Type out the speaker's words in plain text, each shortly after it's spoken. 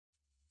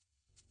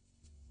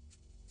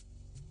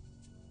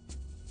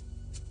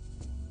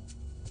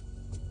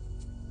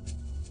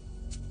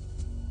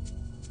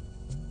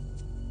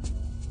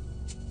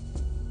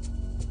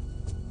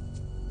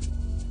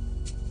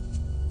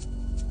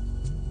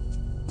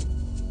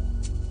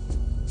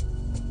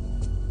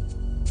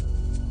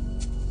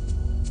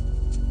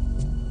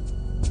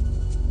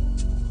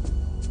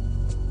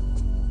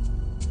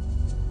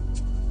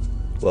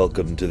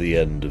Welcome to the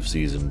end of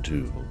Season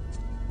 2.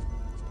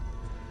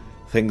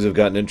 Things have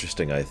gotten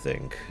interesting, I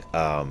think.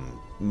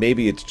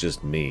 Maybe it's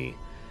just me,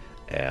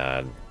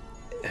 and...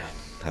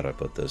 how do I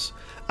put this?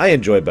 I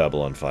enjoy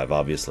Babylon 5,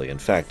 obviously. In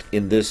fact,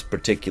 in this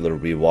particular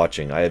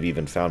rewatching, I have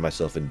even found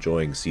myself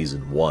enjoying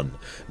Season 1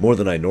 more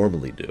than I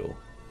normally do.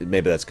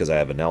 Maybe that's because I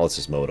have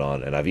analysis mode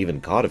on, and I've even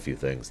caught a few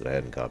things that I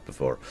hadn't caught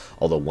before.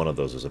 Although one of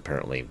those was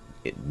apparently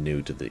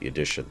new to the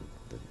edition.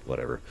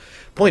 Whatever.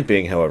 Point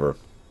being, however,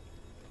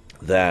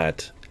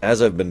 that as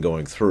I've been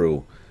going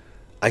through,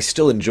 I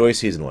still enjoy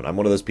Season 1. I'm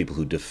one of those people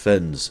who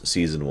defends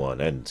Season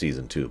 1 and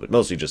Season 2, but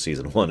mostly just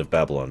Season 1 of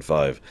Babylon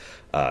 5,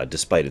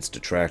 despite its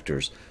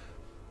detractors.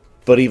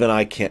 But even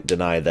I can't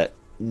deny that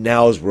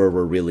now's where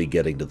we're really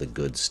getting to the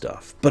good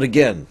stuff. But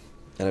again,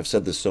 and I've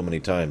said this so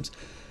many times,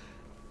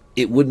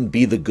 it wouldn't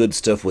be the good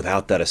stuff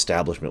without that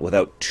establishment,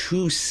 without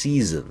 2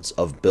 seasons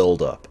of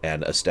build-up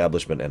and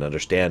establishment and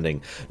understanding,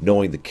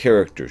 knowing the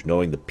characters,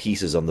 knowing the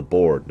pieces on the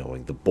board,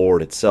 knowing the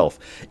board itself.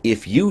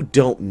 If you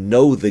don't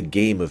know the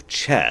game of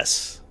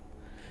chess,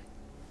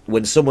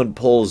 when someone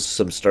pulls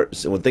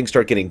when things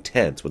start getting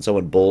tense, when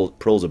someone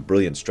pulls a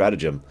brilliant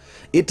stratagem,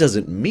 it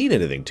doesn't mean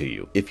anything to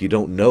you if you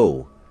don't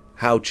know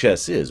how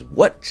chess is,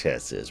 what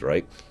chess is,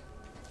 right?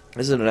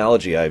 This is an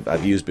analogy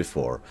I've used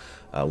before.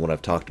 When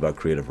I've talked about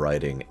creative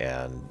writing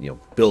and,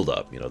 build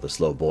up, the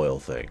slow boil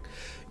thing.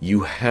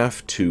 You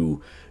have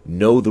to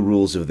know the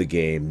rules of the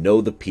game,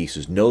 know the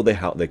pieces, know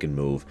how they can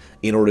move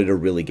in order to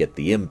really get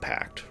the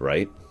impact,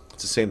 right?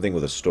 It's the same thing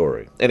with a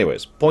story.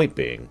 Anyways, point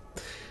being,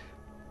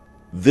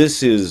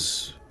 this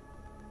is,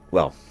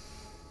 well,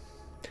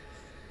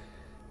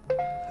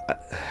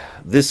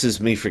 this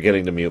is me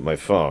forgetting to mute my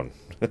phone.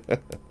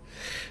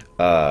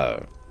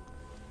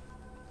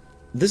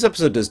 This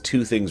episode does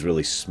 2 things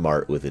really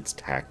smart with its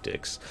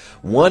tactics.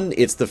 One,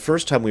 it's the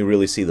first time we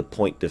really see the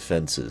point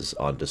defenses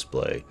on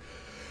display.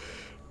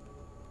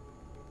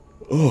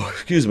 Oh,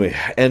 excuse me.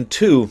 And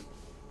 2,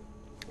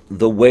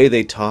 the way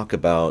they talk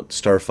about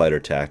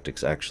starfighter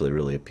tactics actually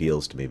really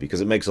appeals to me,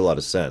 because it makes a lot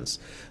of sense.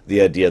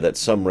 The idea that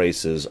some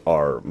races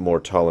are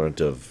more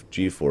tolerant of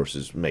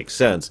G-forces makes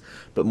sense,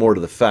 but more to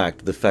the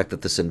fact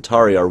that the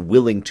Centauri are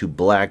willing to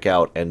black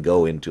out and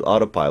go into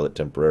autopilot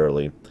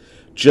temporarily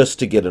just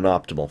to get an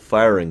optimal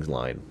firing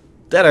line.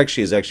 That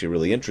is actually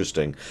really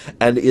interesting,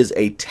 and is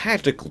a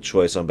tactical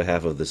choice on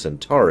behalf of the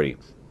Centauri,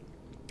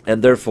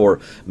 and therefore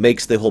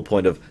makes the whole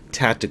point of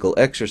tactical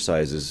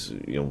exercises,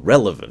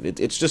 relevant.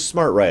 It's just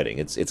smart writing.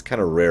 It's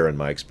kind of rare in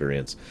my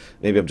experience.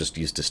 Maybe I'm just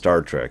used to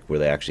Star Trek, where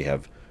they actually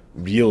have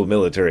real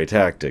military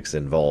tactics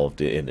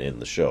involved in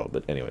the show.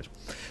 But anyways,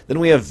 then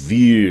we have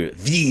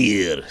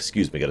Veer,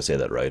 excuse me, gotta say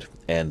that right,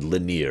 and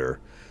Lanier.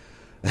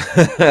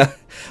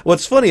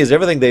 What's funny is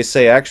everything they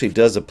say actually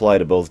does apply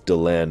to both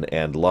Delenn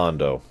and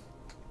Londo,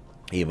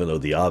 even though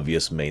the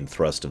obvious main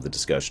thrust of the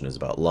discussion is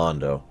about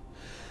Londo.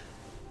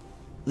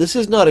 This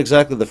is not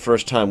exactly the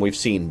first time we've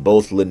seen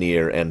both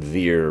Lanier and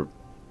Veer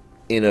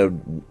in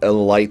a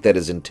light that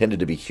is intended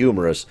to be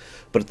humorous,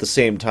 but at the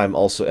same time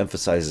also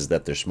emphasizes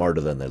that they're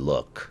smarter than they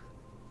look.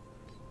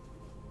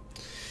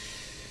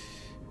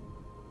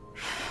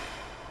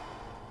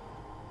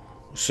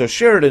 So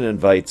Sheridan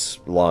invites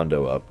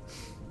Londo up.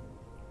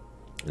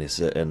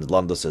 And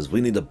Londo says, "We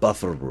need a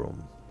buffer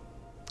room."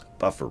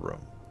 Buffer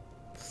room.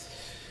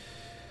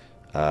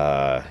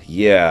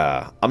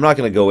 Yeah. I'm not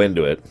going to go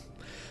into it,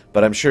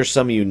 but I'm sure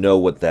some of you know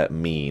what that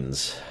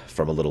means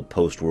from a little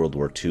post-World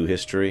War II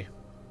history.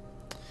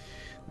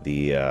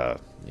 Yeah.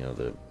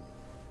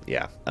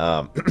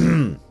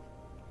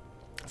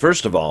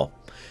 First of all,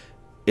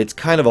 it's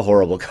kind of a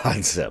horrible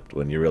concept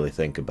when you really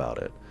think about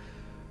it.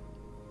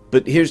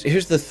 But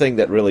here's the thing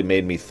that really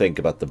made me think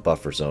about the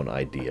buffer zone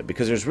idea,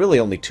 because there's really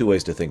only 2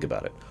 ways to think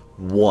about it.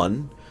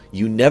 1,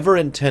 you never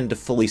intend to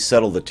fully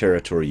settle the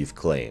territory you've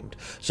claimed,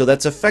 so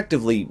that's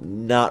effectively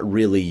not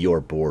really your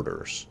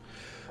borders.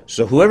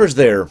 So whoever's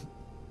there,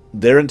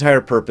 their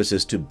entire purpose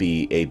is to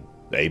be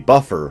a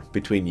buffer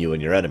between you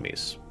and your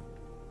enemies.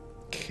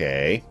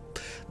 Okay,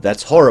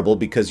 that's horrible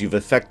because you've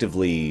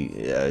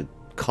effectively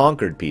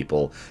conquered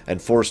people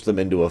and forced them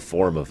into a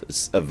form of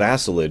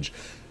vassalage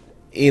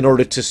in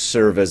order to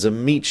serve as a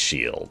meat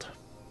shield.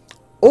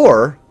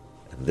 Or,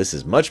 and this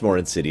is much more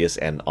insidious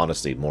and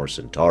honestly more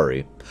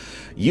Centauri,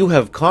 you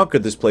have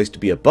conquered this place to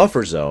be a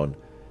buffer zone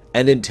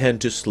and intend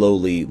to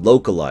slowly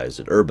localize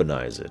it,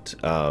 urbanize it.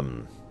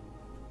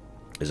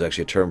 There's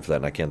actually a term for that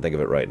and I can't think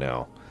of it right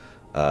now.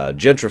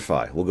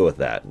 Gentrify, we'll go with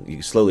that.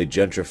 You slowly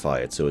gentrify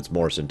it so it's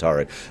more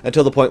Centauri,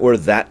 until the point where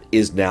that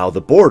is now the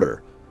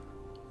border.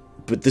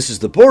 But this is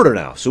the border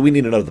now, so we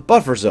need another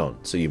buffer zone,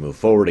 so you move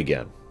forward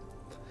again.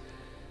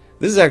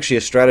 This is actually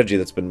a strategy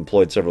that's been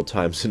employed several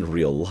times in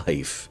real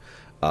life,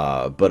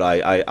 but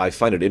I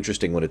find it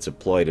interesting when it's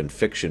applied in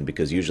fiction,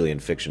 because usually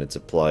in fiction it's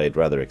applied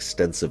rather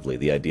extensively.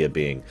 The idea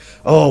being,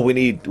 oh, we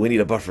need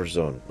a buffer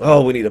zone.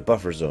 Oh, we need a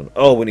buffer zone.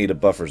 Oh, we need a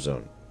buffer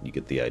zone. You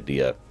get the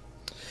idea.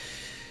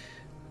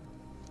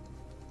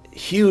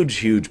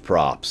 Huge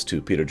props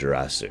to Peter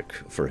Jurasik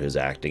for his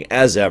acting,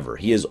 as ever.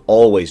 He is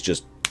always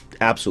just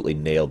absolutely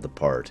nailed the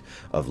part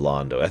of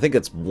Londo. I think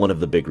it's one of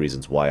the big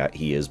reasons why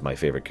he is my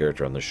favorite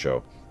character on this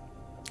show.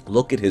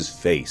 Look at his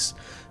face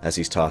as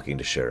he's talking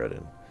to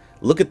Sheridan.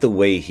 Look at the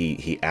way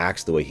he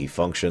acts, the way he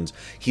functions.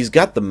 He's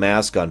got the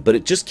mask on, but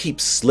it just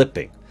keeps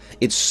slipping.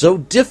 It's so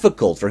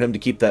difficult for him to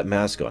keep that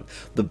mask on.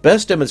 The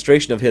best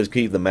demonstration of his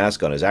keeping the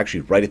mask on is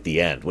actually right at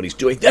the end, when he's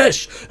doing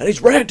this, and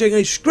he's ranting, and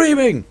he's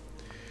screaming.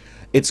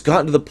 It's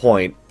gotten to the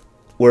point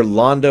where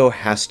Londo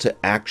has to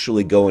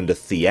actually go into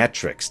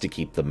theatrics to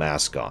keep the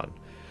mask on.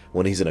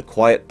 When he's in a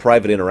quiet,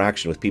 private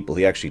interaction with people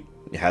he actually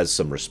has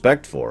some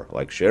respect for,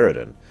 like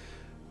Sheridan,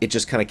 it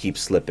just kind of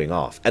keeps slipping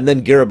off. And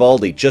then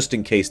Garibaldi, just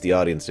in case the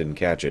audience didn't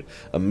catch it,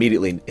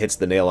 immediately hits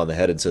the nail on the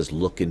head and says,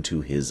 "Look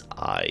into his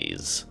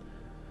eyes."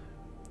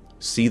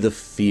 See the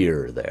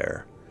fear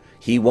there.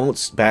 He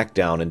won't back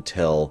down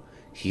until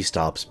he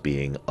stops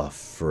being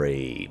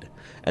afraid.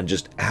 And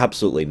just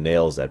absolutely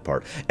nails that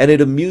part. And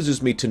it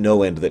amuses me to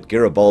no end that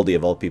Garibaldi,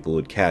 of all people,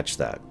 would catch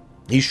that.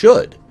 He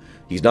should.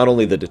 He's not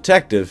only the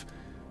detective,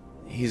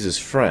 he's his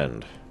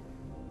friend.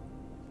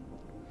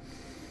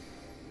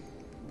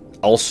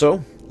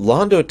 Also,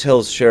 Londo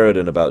tells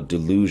Sheridan about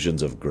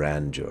delusions of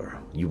grandeur.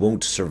 You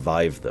won't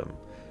survive them.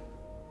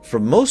 For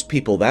most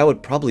people, that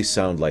would probably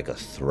sound like a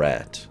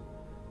threat.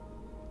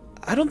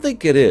 I don't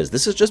think it is.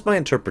 This is just my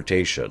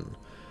interpretation.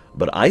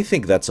 But I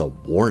think that's a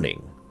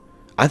warning.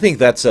 I think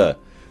that's a,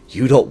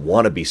 you don't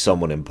want to be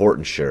someone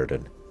important,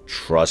 Sheridan.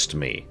 Trust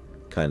me,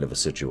 kind of a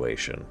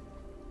situation.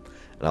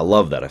 And I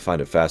love that. I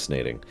find it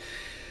fascinating.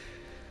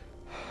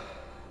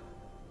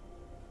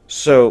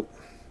 So,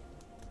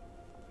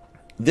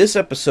 this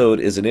episode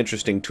is an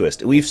interesting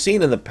twist. We've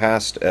seen in the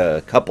past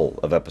couple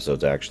of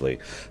episodes, actually,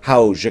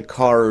 how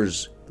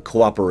G'Kar's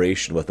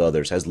cooperation with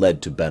others has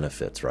led to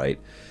benefits, right?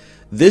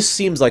 This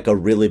seems like a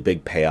really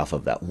big payoff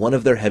of that. One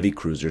of their heavy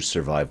cruisers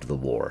survived the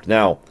war.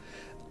 Now,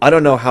 I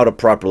don't know how to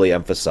properly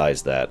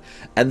emphasize that,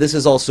 and this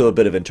is also a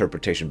bit of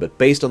interpretation, but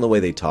based on the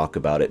way they talk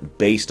about it,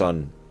 based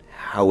on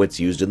how it's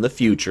used in the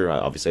future,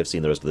 obviously I've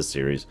seen the rest of this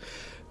series,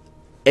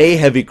 a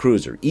heavy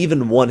cruiser,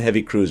 even one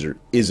heavy cruiser,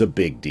 is a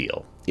big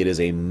deal. It is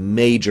a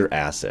major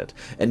asset,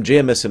 and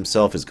JMS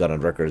himself has gone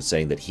on record as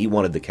saying that he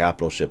wanted the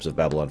capital ships of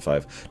Babylon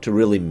 5 to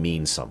really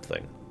mean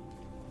something.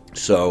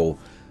 So,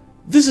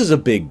 this is a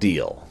big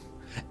deal.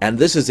 And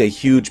this is a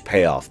huge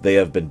payoff. They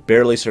have been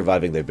barely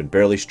surviving. They've been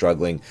barely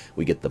struggling.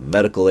 We get them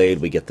medical aid.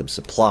 We get them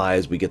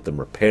supplies. We get them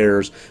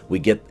repairs.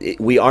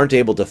 We aren't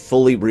able to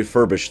fully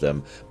refurbish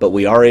them, but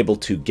we are able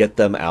to get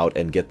them out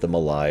and get them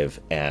alive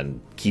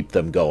and keep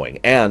them going.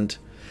 And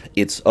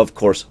it's, of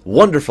course,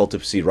 wonderful to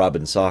see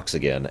Robin Sachs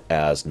again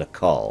as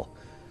Nakal.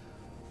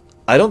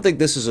 I don't think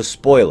this is a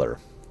spoiler.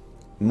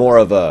 More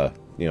of a,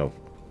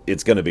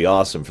 it's going to be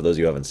awesome for those of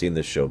you who haven't seen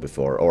this show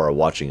before or are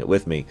watching it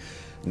with me.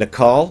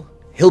 Nakal,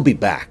 he'll be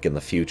back in the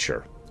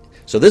future.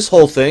 So this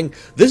whole thing,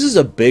 this is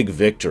a big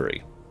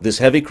victory. This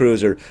heavy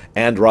cruiser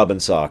and Robin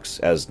Sachs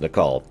as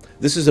Nakal,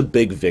 this is a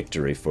big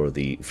victory for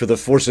the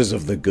forces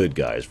of the good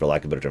guys, for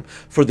lack of a better term,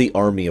 for the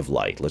Army of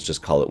Light. Let's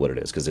just call it what it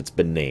is, because it's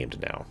been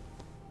named now.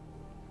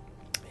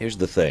 Here's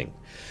the thing.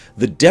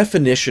 The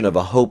definition of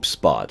a hope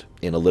spot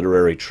in a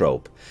literary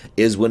trope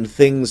is when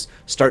things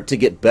start to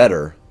get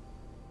better,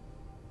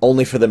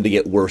 only for them to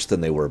get worse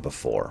than they were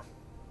before.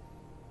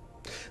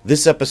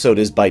 This episode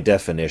is, by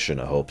definition,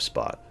 a hope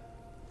spot.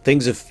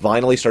 Things have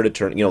finally started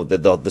turning,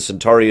 the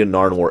Centauri and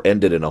Narn War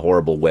ended in a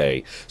horrible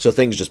way, so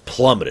things just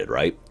plummeted,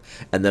 right?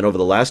 And then over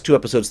the last 2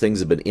 episodes, things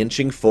have been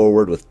inching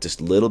forward with just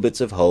little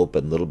bits of hope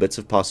and little bits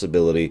of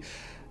possibility.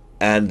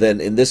 And then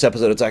in this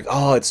episode, it's like,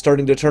 oh, it's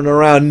starting to turn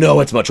around.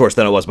 No, it's much worse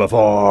than it was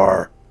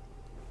before.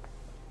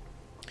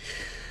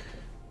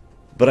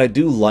 But I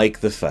do like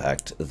the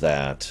fact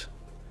that,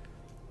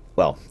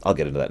 well, I'll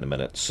get into that in a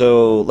minute.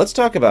 So let's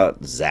talk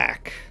about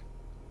Zach.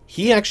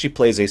 He actually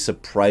plays a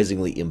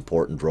surprisingly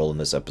important role in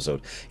this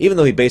episode, even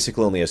though he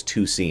basically only has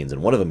 2 scenes,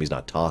 and one of them he's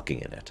not talking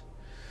in it.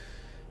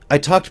 I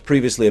talked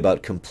previously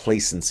about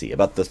complacency,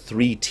 about the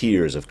 3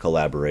 tiers of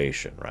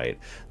collaboration, right?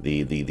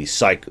 The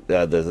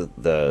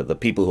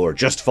people who are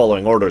just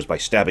following orders by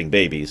stabbing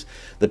babies,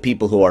 the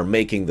people who are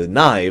making the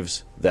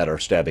knives that are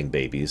stabbing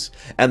babies,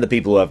 and the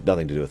people who have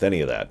nothing to do with any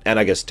of that. And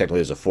I guess technically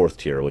there's a 4th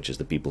tier, which is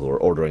the people who are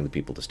ordering the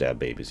people to stab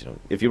babies.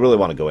 If you really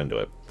want to go into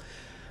it.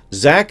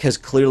 Zach has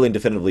clearly and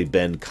definitively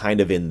been kind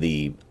of in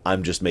the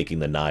I'm just making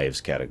the knives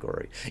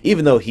category.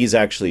 Even though he's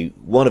actually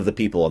one of the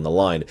people on the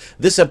line,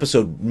 this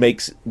episode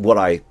makes what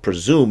I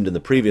presumed in the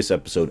previous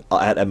episode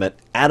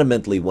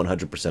adamantly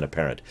 100%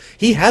 apparent.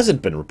 He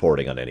hasn't been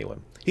reporting on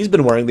anyone. He's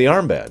been wearing the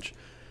arm badge,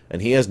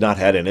 and he has not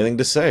had anything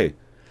to say.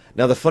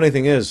 Now, the funny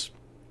thing is,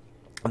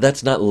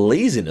 that's not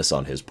laziness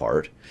on his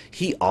part.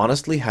 He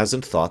honestly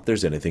hasn't thought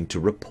there's anything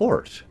to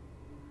report.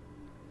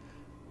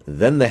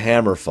 Then the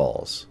hammer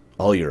falls.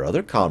 All your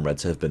other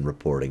comrades have been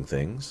reporting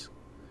things.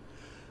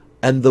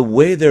 And the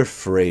way they're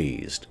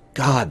phrased,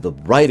 God, the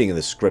writing in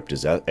the script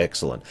is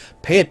excellent.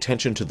 Pay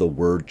attention to the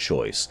word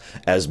choice.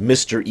 As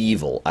Mr.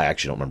 Evil, I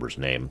actually don't remember his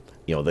name,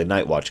 you know, the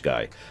Night Watch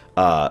guy,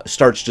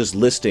 starts just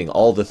listing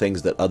all the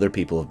things that other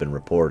people have been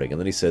reporting. And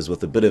then he says,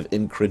 with a bit of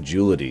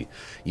incredulity,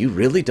 you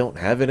really don't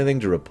have anything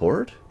to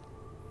report?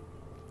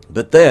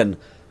 But then,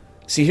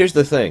 see, here's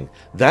the thing.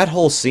 That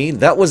whole scene,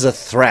 that was a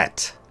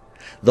threat.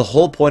 The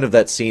whole point of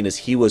that scene is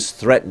he was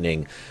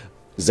threatening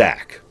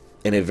Zach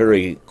in a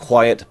very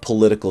quiet,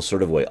 political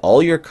sort of way.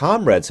 All your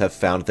comrades have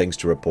found things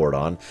to report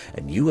on,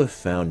 and you have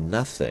found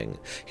nothing.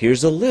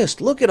 Here's a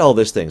list. Look at all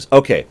these things.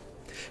 Okay,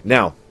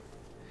 now,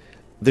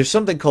 there's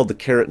something called the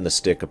carrot and the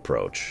stick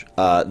approach.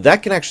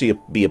 That can actually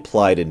be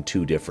applied in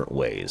two different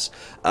ways.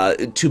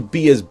 To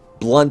be as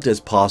blunt as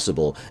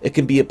possible, it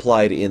can be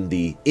applied in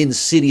the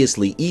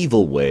insidiously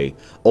evil way,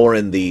 or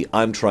in the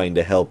I'm trying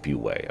to help you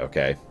way,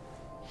 okay?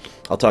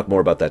 I'll talk more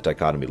about that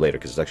dichotomy later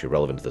because it's actually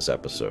relevant to this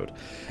episode.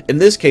 In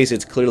this case,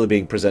 it's clearly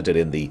being presented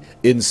in the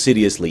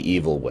insidiously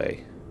evil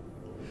way.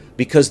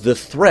 Because the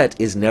threat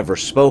is never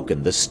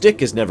spoken. The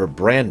stick is never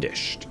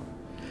brandished.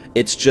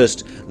 It's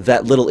just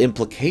that little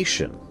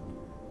implication.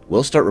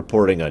 We'll start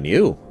reporting on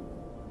you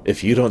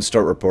if you don't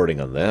start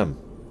reporting on them.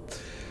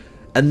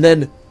 And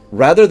then,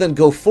 rather than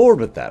go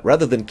forward with that,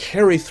 rather than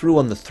carry through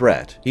on the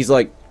threat, he's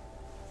like,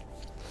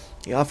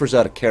 he offers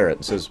out a carrot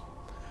and says,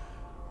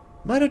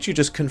 why don't you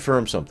just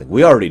confirm something?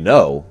 We already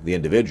know the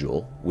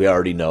individual. We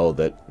already know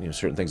that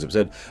certain things have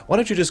said. Why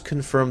don't you just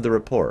confirm the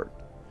report?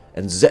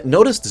 And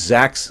notice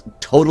Zach's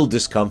total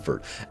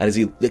discomfort,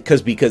 and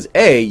because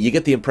A, you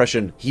get the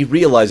impression he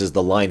realizes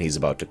the line he's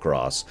about to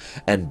cross,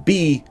 and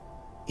B,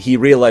 he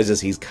realizes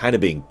he's kind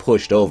of being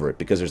pushed over it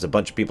because there's a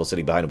bunch of people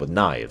sitting behind him with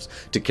knives,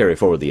 to carry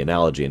forward the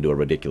analogy into a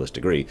ridiculous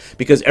degree,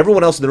 because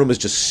everyone else in the room is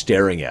just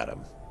staring at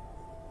him.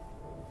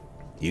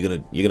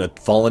 You gonna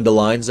fall into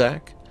line,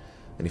 Zach?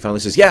 And he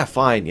finally says, yeah,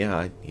 fine,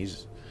 yeah,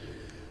 he's...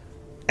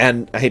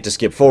 And I hate to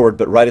skip forward,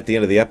 but right at the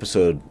end of the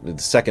episode, the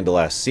second to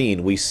last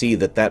scene, we see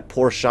that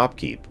poor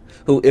shopkeep,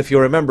 who, if you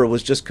remember,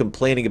 was just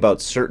complaining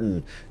about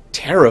certain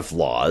tariff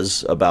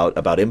laws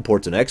about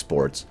imports and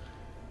exports,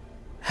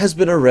 has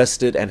been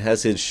arrested and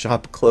has his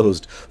shop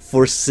closed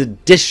for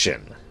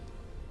sedition.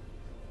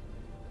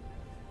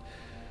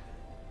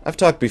 I've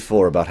talked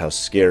before about how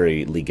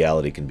scary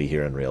legality can be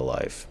here in real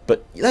life,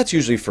 but that's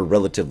usually for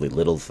relatively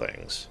little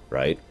things,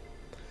 right?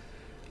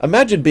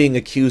 Imagine being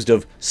accused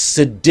of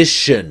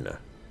sedition.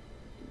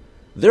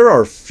 There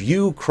are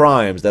few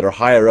crimes that are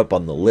higher up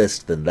on the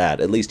list than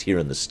that, at least here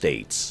in the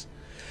States.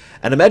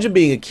 And imagine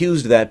being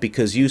accused of that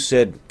because you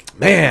said,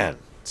 man,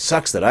 it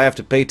sucks that I have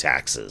to pay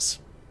taxes.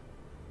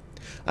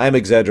 I am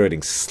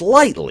exaggerating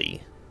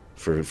slightly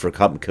for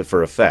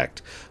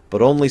effect,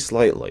 but only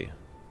slightly.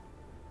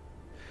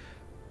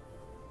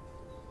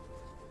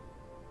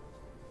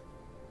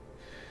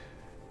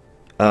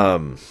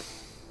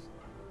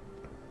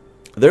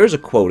 There is a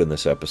quote in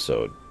this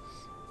episode.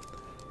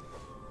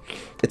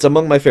 It's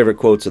among my favorite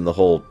quotes in the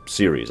whole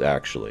series,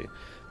 actually.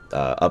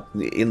 Up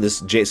in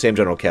this same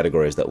general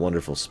category as that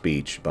wonderful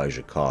speech by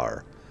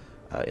Jacquard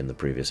in the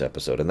previous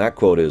episode. And that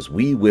quote is,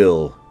 "We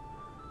will,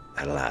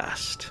 at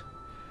last,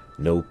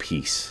 know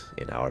peace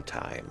in our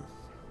time."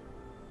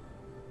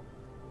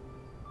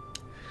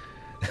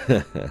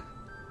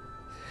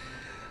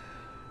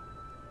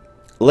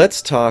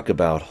 Let's talk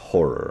about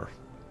horror.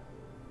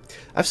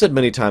 I've said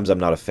many times I'm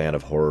not a fan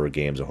of horror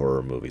games or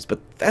horror movies, but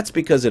that's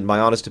because, in my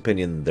honest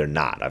opinion, they're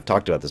not. I've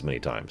talked about this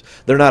many times.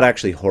 They're not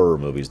actually horror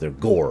movies. They're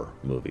gore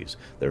movies.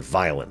 They're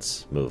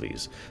violence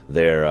movies.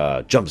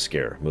 They're jump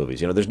scare movies.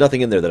 There's nothing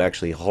in there that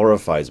actually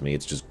horrifies me.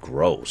 It's just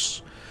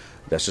gross.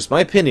 That's just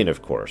my opinion,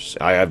 of course.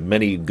 I have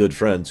many good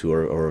friends who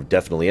are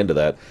definitely into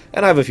that,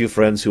 and I have a few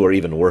friends who are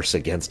even worse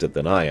against it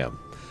than I am.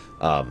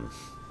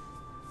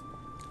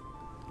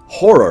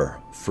 Horror,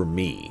 for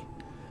me,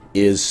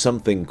 is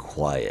something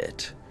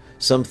quiet.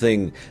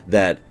 Something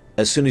that,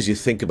 as soon as you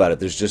think about it,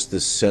 there's just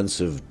this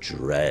sense of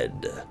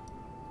dread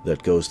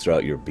that goes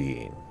throughout your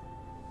being.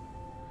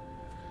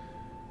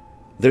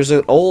 There's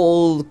an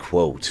old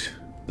quote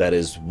that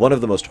is one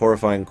of the most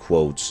horrifying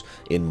quotes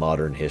in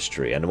modern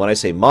history. And when I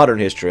say modern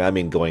history, I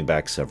mean going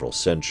back several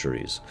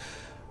centuries.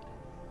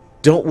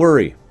 Don't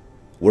worry,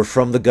 we're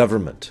from the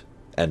government,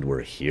 and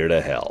we're here to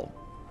help.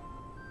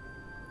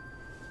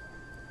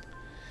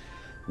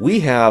 We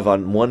have,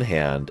 on one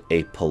hand,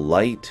 a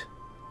polite,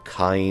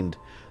 kind,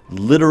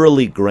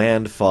 literally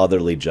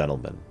grandfatherly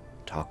gentleman.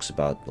 Talks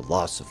about the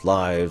loss of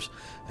lives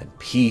and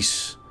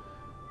peace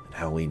and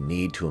how we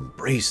need to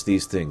embrace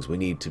these things. We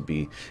need to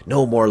be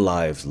no more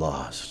lives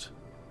lost.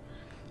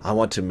 I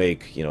want to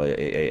make,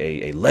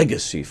 a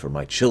legacy for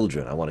my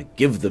children. I want to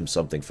give them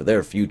something for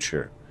their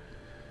future.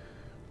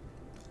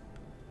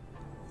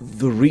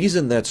 The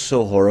reason that's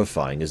so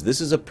horrifying is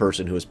this is a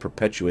person who is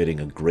perpetuating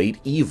a great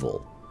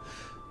evil,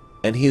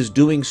 and he is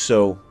doing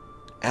so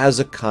as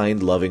a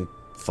kind, loving,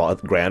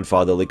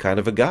 grandfatherly kind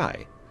of a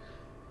guy.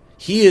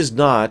 He is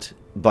not,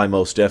 by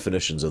most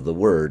definitions of the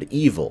word,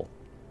 evil.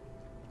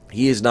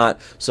 He is not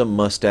some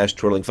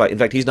mustache-twirling fight. In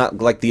fact, he's not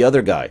like the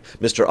other guy,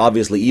 Mr.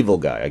 Obviously Evil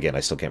Guy. Again,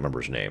 I still can't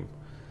remember his name.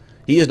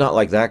 He is not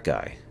like that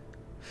guy.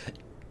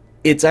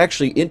 It's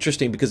actually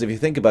interesting because if you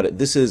think about it,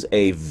 this is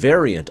a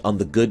variant on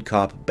the good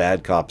cop,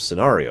 bad cop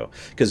scenario.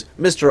 Because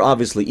Mr.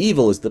 Obviously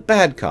Evil is the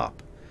bad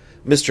cop.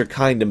 Mr.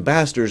 Kind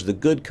Ambassador is the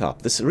good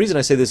cop. The reason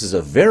I say this is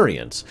a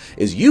variance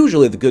is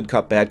usually the good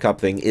cop, bad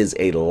cop thing is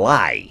a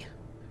lie.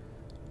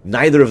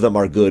 Neither of them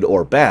are good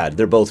or bad.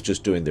 They're both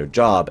just doing their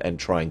job and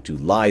trying to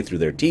lie through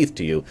their teeth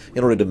to you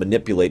in order to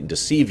manipulate and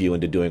deceive you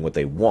into doing what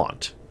they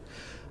want.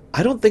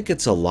 I don't think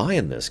it's a lie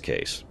in this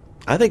case.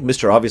 I think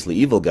Mr. Obviously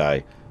Evil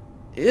Guy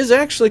is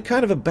actually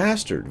kind of a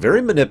bastard,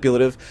 very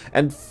manipulative,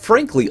 and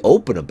frankly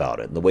open about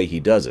it in the way he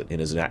does it in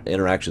his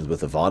interactions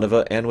with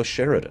Ivanova and with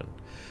Sheridan.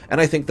 And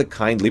I think the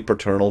kindly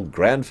paternal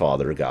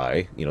grandfather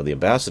guy, you know, the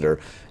ambassador,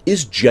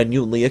 is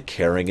genuinely a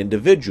caring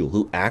individual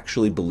who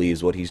actually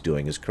believes what he's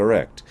doing is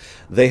correct.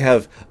 They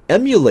have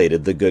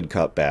emulated the good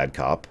cop, bad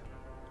cop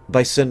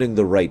by sending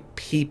the right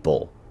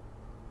people.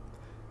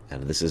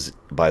 And this is,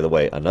 by the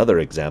way, another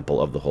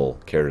example of the whole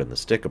carrot and the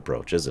stick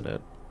approach, isn't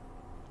it?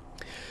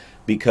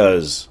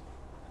 Because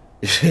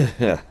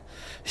I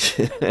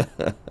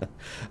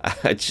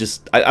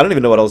don't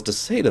even know what else to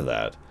say to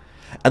that.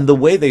 And the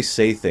way they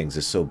say things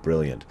is so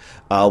brilliant.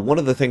 One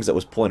of the things that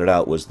was pointed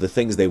out was the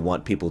things they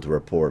want people to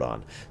report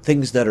on.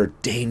 Things that are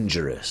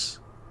dangerous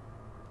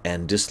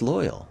and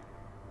disloyal.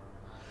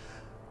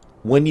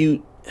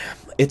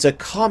 It's a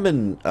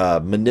common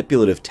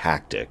manipulative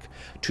tactic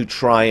to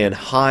try and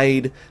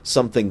hide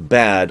something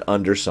bad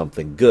under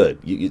something good.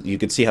 You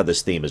can see how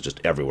this theme is just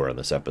everywhere in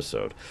this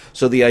episode.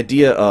 So the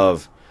idea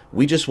of,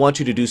 we just want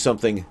you to do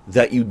something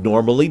that you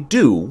normally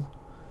do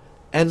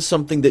and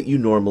something that you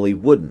normally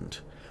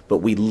wouldn't. But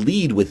we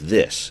lead with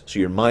this, so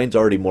your mind's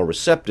already more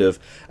receptive,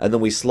 and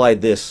then we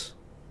slide this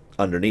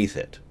underneath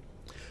it.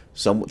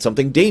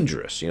 Something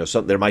dangerous, you know,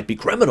 there might be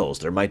criminals,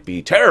 there might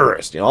be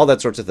terrorists, you know, all that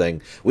sorts of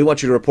thing. We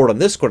want you to report on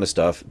this kind of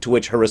stuff, to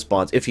which her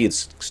response, if he had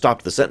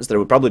stopped the sentence there,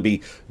 would probably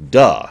be,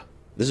 duh.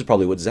 This is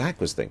probably what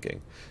Zach was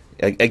thinking.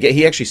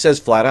 He actually says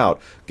flat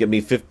out, give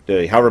me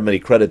 50, however many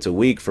credits a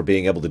week for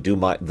being able to do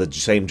the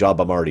same job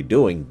I'm already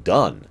doing,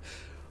 done.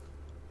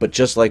 But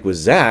just like with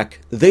Zach,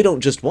 they don't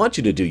just want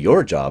you to do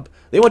your job.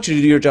 They want you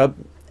to do your job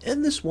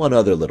and this one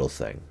other little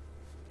thing.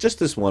 Just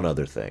this one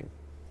other thing.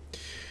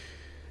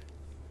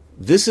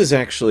 This is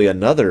actually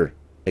another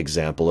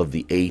example of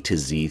the A to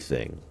Z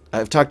thing.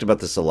 I've talked about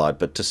this a lot,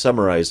 but to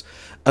summarize,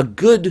 a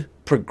good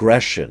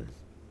progression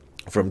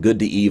from good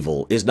to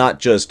evil is not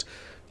just,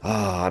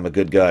 I'm a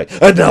good guy,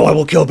 and now I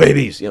will kill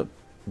babies. You know,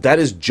 that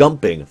is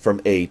jumping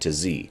from A to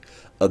Z.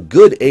 A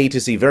good A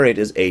to C variant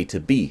is A to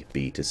B,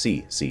 B to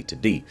C, C to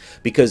D,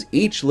 because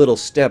each little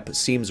step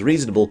seems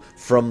reasonable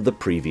from the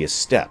previous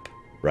step,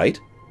 right?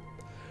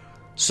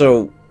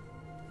 So,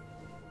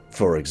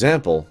 for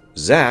example,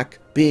 Zach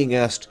being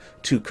asked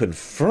to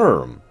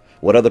confirm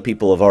what other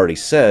people have already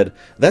said,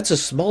 that's a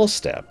small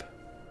step.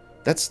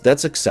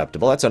 That's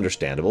acceptable, that's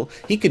understandable.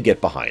 He could get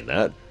behind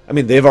that. I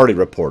mean, they've already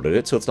reported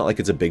it, so it's not like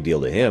it's a big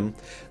deal to him.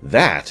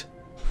 That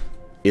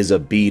is a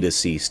B to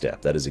C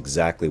step. That is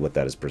exactly what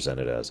that is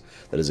presented as.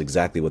 That is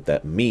exactly what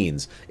that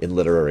means in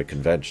literary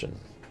convention.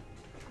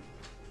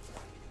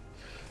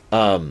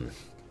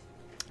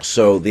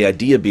 So the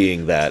idea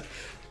being that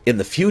in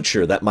the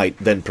future that might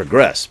then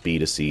progress B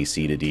to C,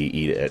 C to D,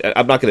 E to...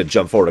 I'm not going to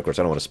jump forward, of course,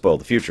 I don't want to spoil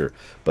the future,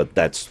 but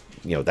that's,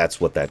 you know, that's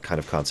what that kind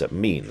of concept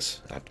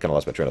means. I've kind of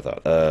lost my train of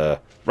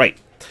thought. Right.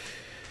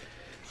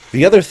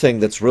 The other thing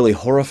that's really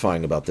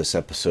horrifying about this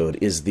episode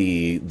is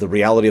the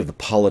reality of the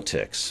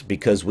politics,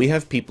 because we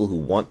have people who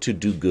want to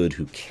do good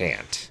who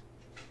can't.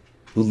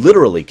 Who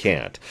literally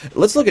can't.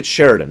 Let's look at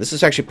Sheridan. This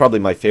is actually probably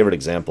my favorite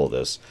example of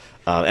this.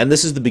 And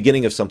this is the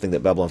beginning of something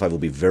that Babylon 5 will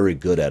be very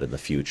good at in the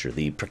future.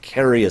 The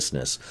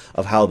precariousness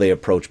of how they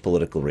approach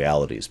political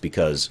realities,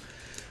 because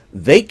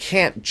they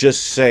can't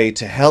just say,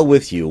 to hell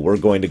with you, we're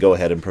going to go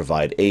ahead and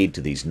provide aid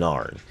to these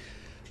Narn.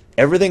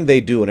 Everything they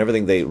do and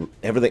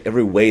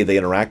every way they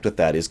interact with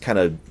that is kind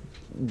of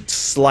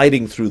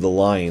sliding through the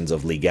lines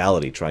of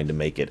legality, trying to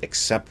make it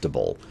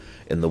acceptable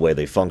in the way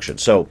they function.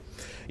 So,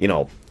 you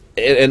know,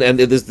 and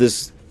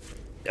this.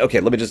 Okay,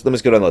 let me just go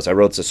down the list. I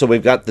wrote this. So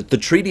we've got the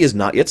treaty is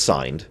not yet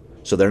signed,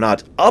 so they're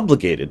not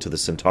obligated to the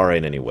Centauri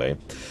in any way.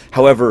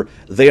 However,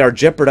 they are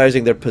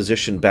jeopardizing their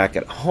position back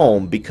at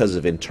home because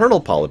of internal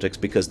politics,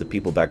 because the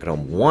people back at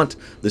home want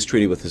this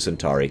treaty with the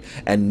Centauri,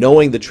 and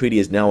knowing the treaty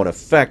is now in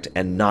effect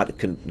and not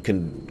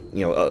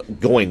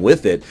going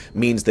with it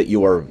means that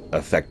you are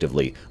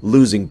effectively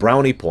losing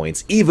brownie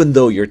points, even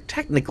though you're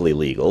technically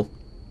legal.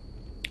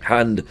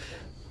 And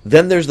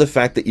then there's the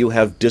fact that you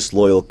have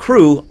disloyal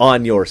crew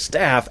on your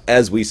staff,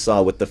 as we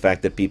saw with the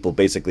fact that people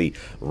basically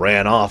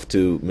ran off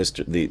to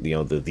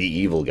the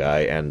evil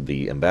guy and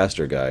the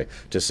ambassador guy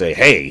to say,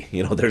 hey,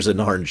 you know, there's a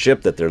Narn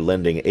ship that they're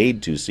lending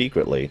aid to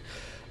secretly.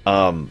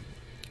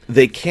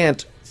 They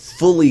can't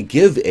fully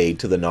give aid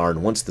to the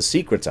Narn once the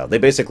secret's out. They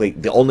basically,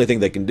 the only thing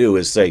they can do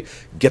is say,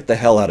 get the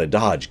hell out of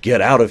Dodge,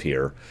 get out of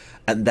here.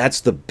 And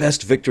that's the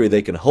best victory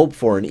they can hope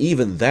for, and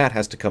even that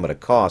has to come at a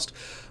cost.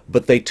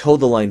 But they toe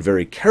the line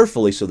very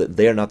carefully so that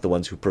they are not the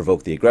ones who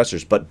provoke the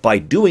aggressors. But by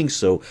doing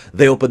so,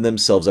 they open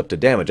themselves up to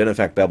damage. And in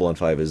fact, Babylon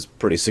 5 is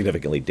pretty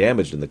significantly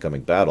damaged in the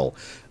coming battle.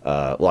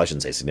 Well, I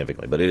shouldn't say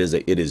significantly, but it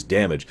is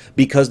damaged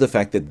because of the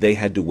fact that they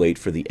had to wait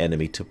for the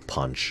enemy to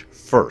punch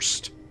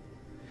first.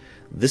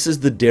 This is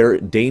the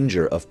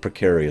danger of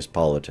precarious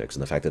politics,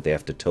 and the fact that they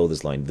have to toe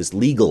this line, this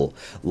legal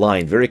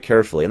line, very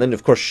carefully. And then,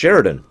 of course,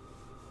 Sheridan,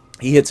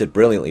 he hits it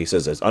brilliantly. He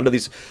says,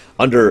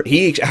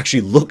 he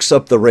actually looks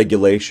up the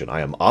regulation. I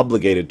am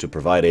obligated to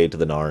provide aid to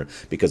the Narn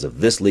because of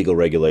this legal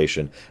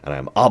regulation, and I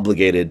am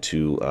obligated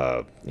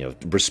to,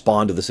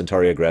 respond to the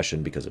Centauri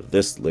aggression because of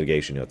this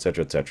litigation,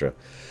 etc., etc.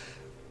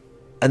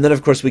 And then,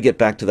 of course, we get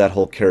back to that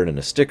whole carrot and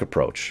a stick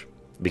approach.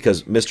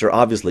 Because Mr.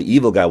 Obviously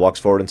Evil Guy walks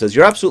forward and says,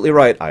 "You're absolutely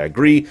right. I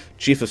agree.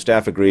 Chief of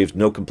Staff agrees.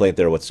 No complaint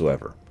there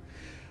whatsoever."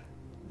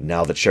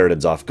 Now that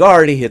Sheridan's off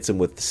guard, he hits him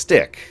with the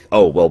stick.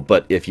 "Oh, well,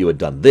 but if you had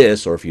done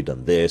this, or if you'd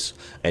done this,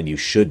 and you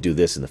should do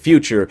this in the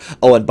future.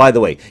 Oh, and by the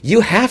way, you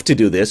have to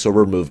do this, or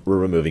we're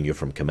removing you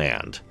from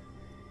command."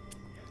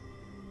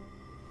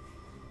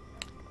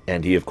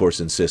 And he, of course,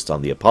 insists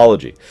on the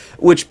apology.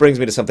 Which brings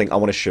me to something I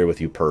want to share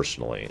with you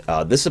personally.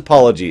 This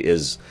apology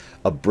is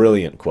a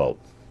brilliant quote.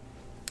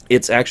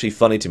 It's actually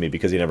funny to me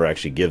because he never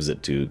actually gives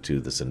it to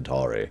the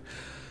Centauri.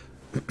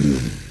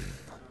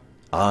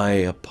 "I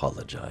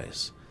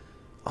apologize.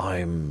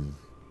 I'm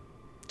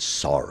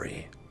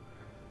sorry.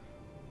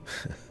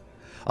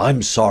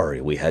 I'm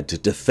sorry we had to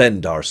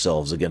defend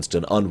ourselves against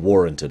an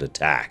unwarranted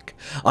attack.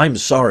 I'm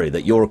sorry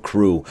that your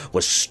crew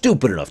was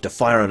stupid enough to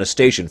fire on a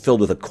station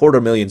filled with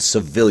 250,000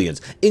 civilians,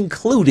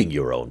 including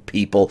your own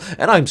people,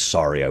 and I'm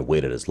sorry I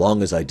waited as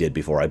long as I did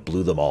before I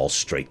blew them all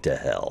straight to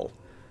hell."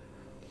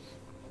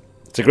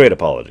 It's a great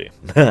apology.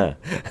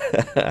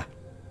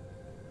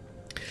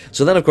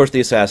 So then, of course, the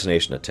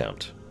assassination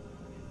attempt.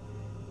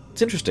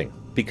 It's interesting,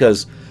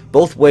 because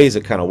both ways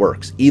it kind of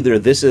works. Either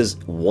this is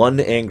one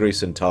angry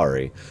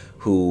Centauri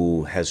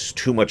who has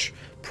too much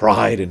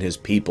pride in his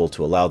people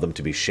to allow them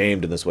to be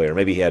shamed in this way, or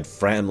maybe he had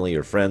family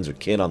or friends or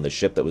kin on the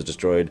ship that was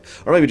destroyed,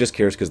 or maybe just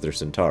cares because they're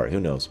Centauri, who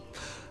knows.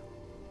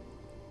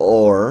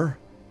 Or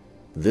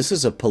this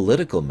is a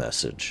political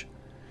message.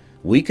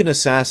 We can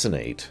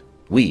assassinate,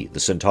 we, the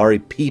Centauri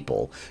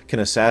people, can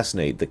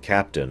assassinate the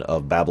captain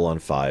of Babylon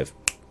 5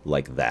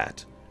 like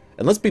that.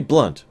 And let's be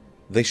blunt,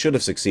 they should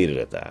have succeeded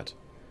at that.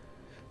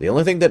 The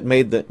only thing that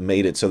made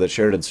it so that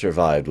Sheridan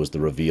survived was the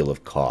reveal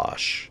of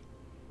Kosh.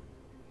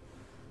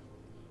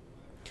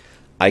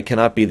 I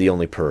cannot be the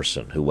only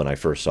person who, when I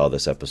first saw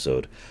this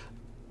episode,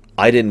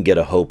 I didn't get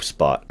a hope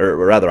spot, or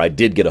rather, I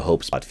did get a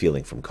hope spot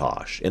feeling from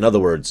Kosh. In other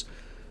words,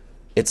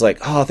 it's like,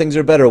 oh, things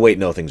are better. Wait,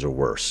 no, things are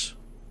worse.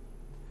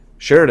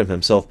 Sheridan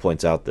himself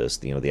points out this,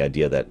 the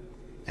idea that,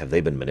 have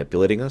they been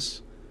manipulating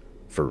us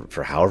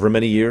for however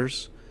many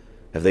years?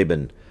 Have they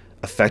been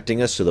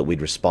affecting us so that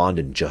we'd respond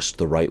in just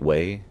the right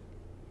way?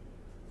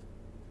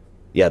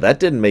 Yeah, that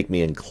didn't make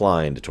me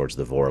inclined towards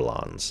the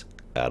Vorlons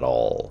at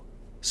all,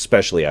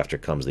 especially after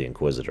comes the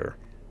Inquisitor.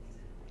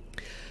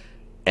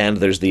 And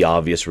there's the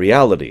obvious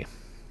reality.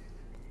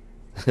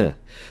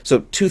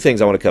 So, two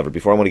things I want to cover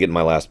before I want to get to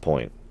my last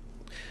point.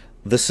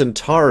 The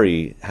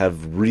Centauri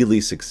have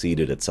really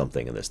succeeded at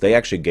something in this. They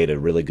actually gained a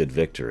really good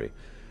victory.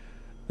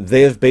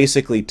 They have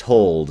basically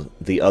told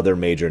the other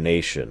major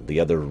nation, the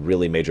other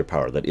really major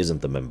power that isn't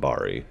the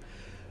Minbari,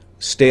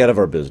 stay out of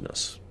our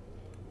business.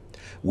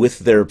 With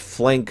their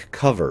flank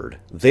covered,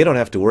 they don't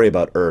have to worry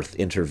about Earth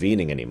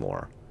intervening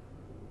anymore.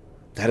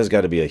 That has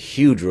got to be a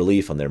huge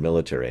relief on their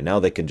military. Now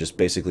they can just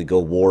basically go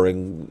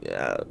warring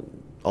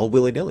all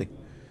willy-nilly,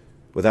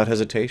 without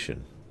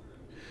hesitation.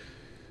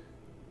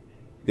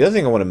 The other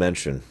thing I want to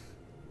mention,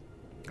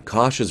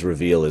 Kosh's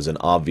reveal is an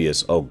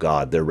obvious, oh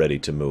god, they're ready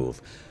to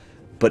move.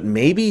 But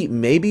maybe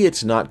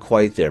it's not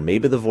quite there.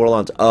 Maybe the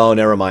Vorlons, oh,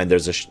 never mind,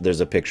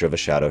 there's a picture of a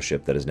shadow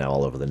ship that is now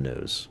all over the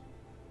news.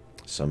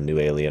 Some new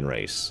alien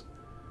race.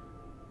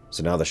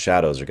 So now the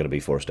shadows are going to be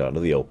forced out into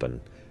the open.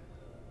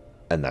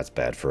 And that's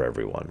bad for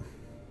everyone.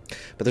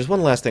 But there's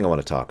one last thing I want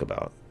to talk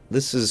about.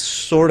 This is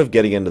sort of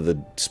getting into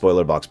the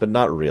spoiler box, but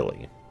not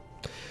really.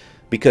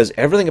 Because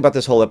everything about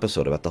this whole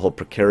episode, about the whole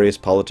precarious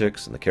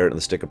politics and the carrot and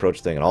the stick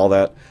approach thing and all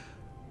that,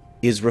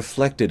 is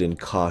reflected in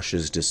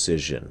Kosh's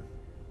decision.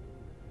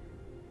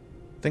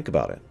 Think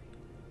about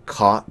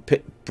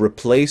it.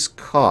 Replace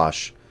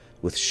Kosh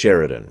with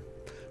Sheridan.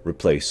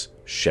 Replace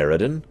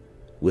Sheridan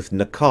with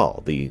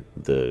Nakal,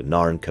 the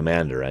Narn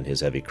commander and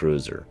his heavy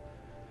cruiser.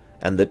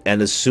 And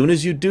as soon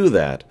as you do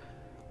that,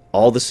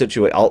 all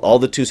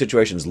the two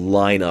situations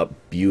line up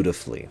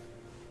beautifully.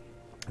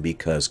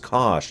 Because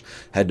Kosh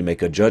had to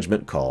make a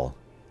judgment call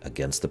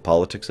against the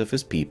politics of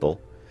his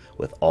people,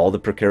 with all the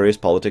precarious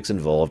politics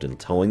involved in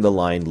towing the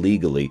line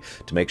legally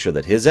to make sure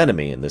that his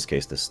enemy, in this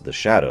case the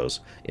Shadows,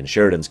 in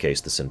Sheridan's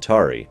case the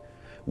Centauri,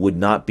 would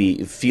not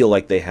feel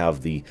like they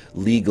have the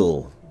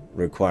legal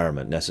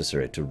requirement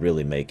necessary to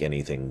really make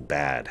anything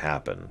bad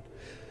happen.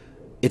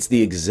 It's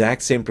the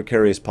exact same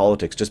precarious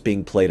politics, just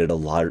being played at a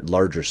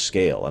larger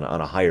scale, and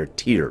on a higher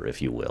tier,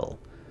 if you will.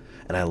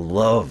 And I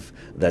love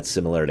that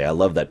similarity. I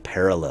love that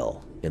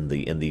parallel in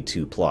the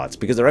two plots,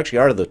 because there actually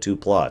are the two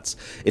plots.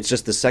 It's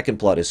just the second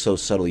plot is so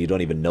subtle you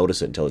don't even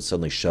notice it until it's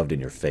suddenly shoved in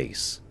your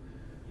face.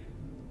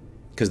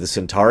 Because the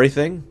Centauri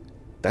thing,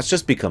 that's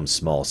just become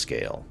small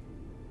scale.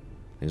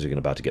 Things are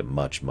about to get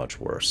much, much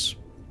worse.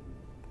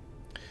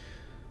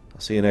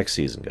 I'll see you next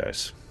season,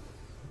 guys.